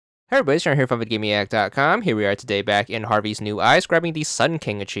Hey everybody, it's Sean here from VidGamiac.com. Here we are today back in Harvey's New Eyes, grabbing the Sun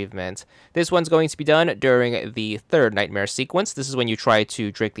King achievement. This one's going to be done during the third nightmare sequence. This is when you try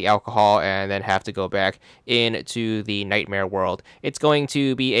to drink the alcohol and then have to go back into the nightmare world. It's going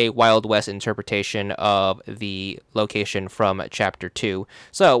to be a Wild West interpretation of the location from Chapter 2.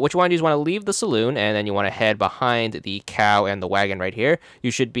 So what you want to do is you want to leave the saloon and then you want to head behind the cow and the wagon right here.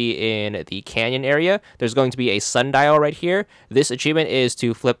 You should be in the canyon area. There's going to be a sundial right here. This achievement is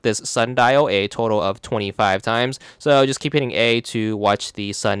to flip this sundial a total of 25 times. So just keep hitting A to watch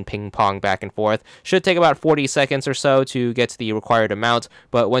the sun ping pong back and forth. Should take about 40 seconds or so to get to the required amount,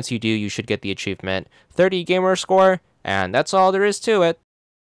 but once you do, you should get the achievement. 30 gamer score, and that's all there is to it.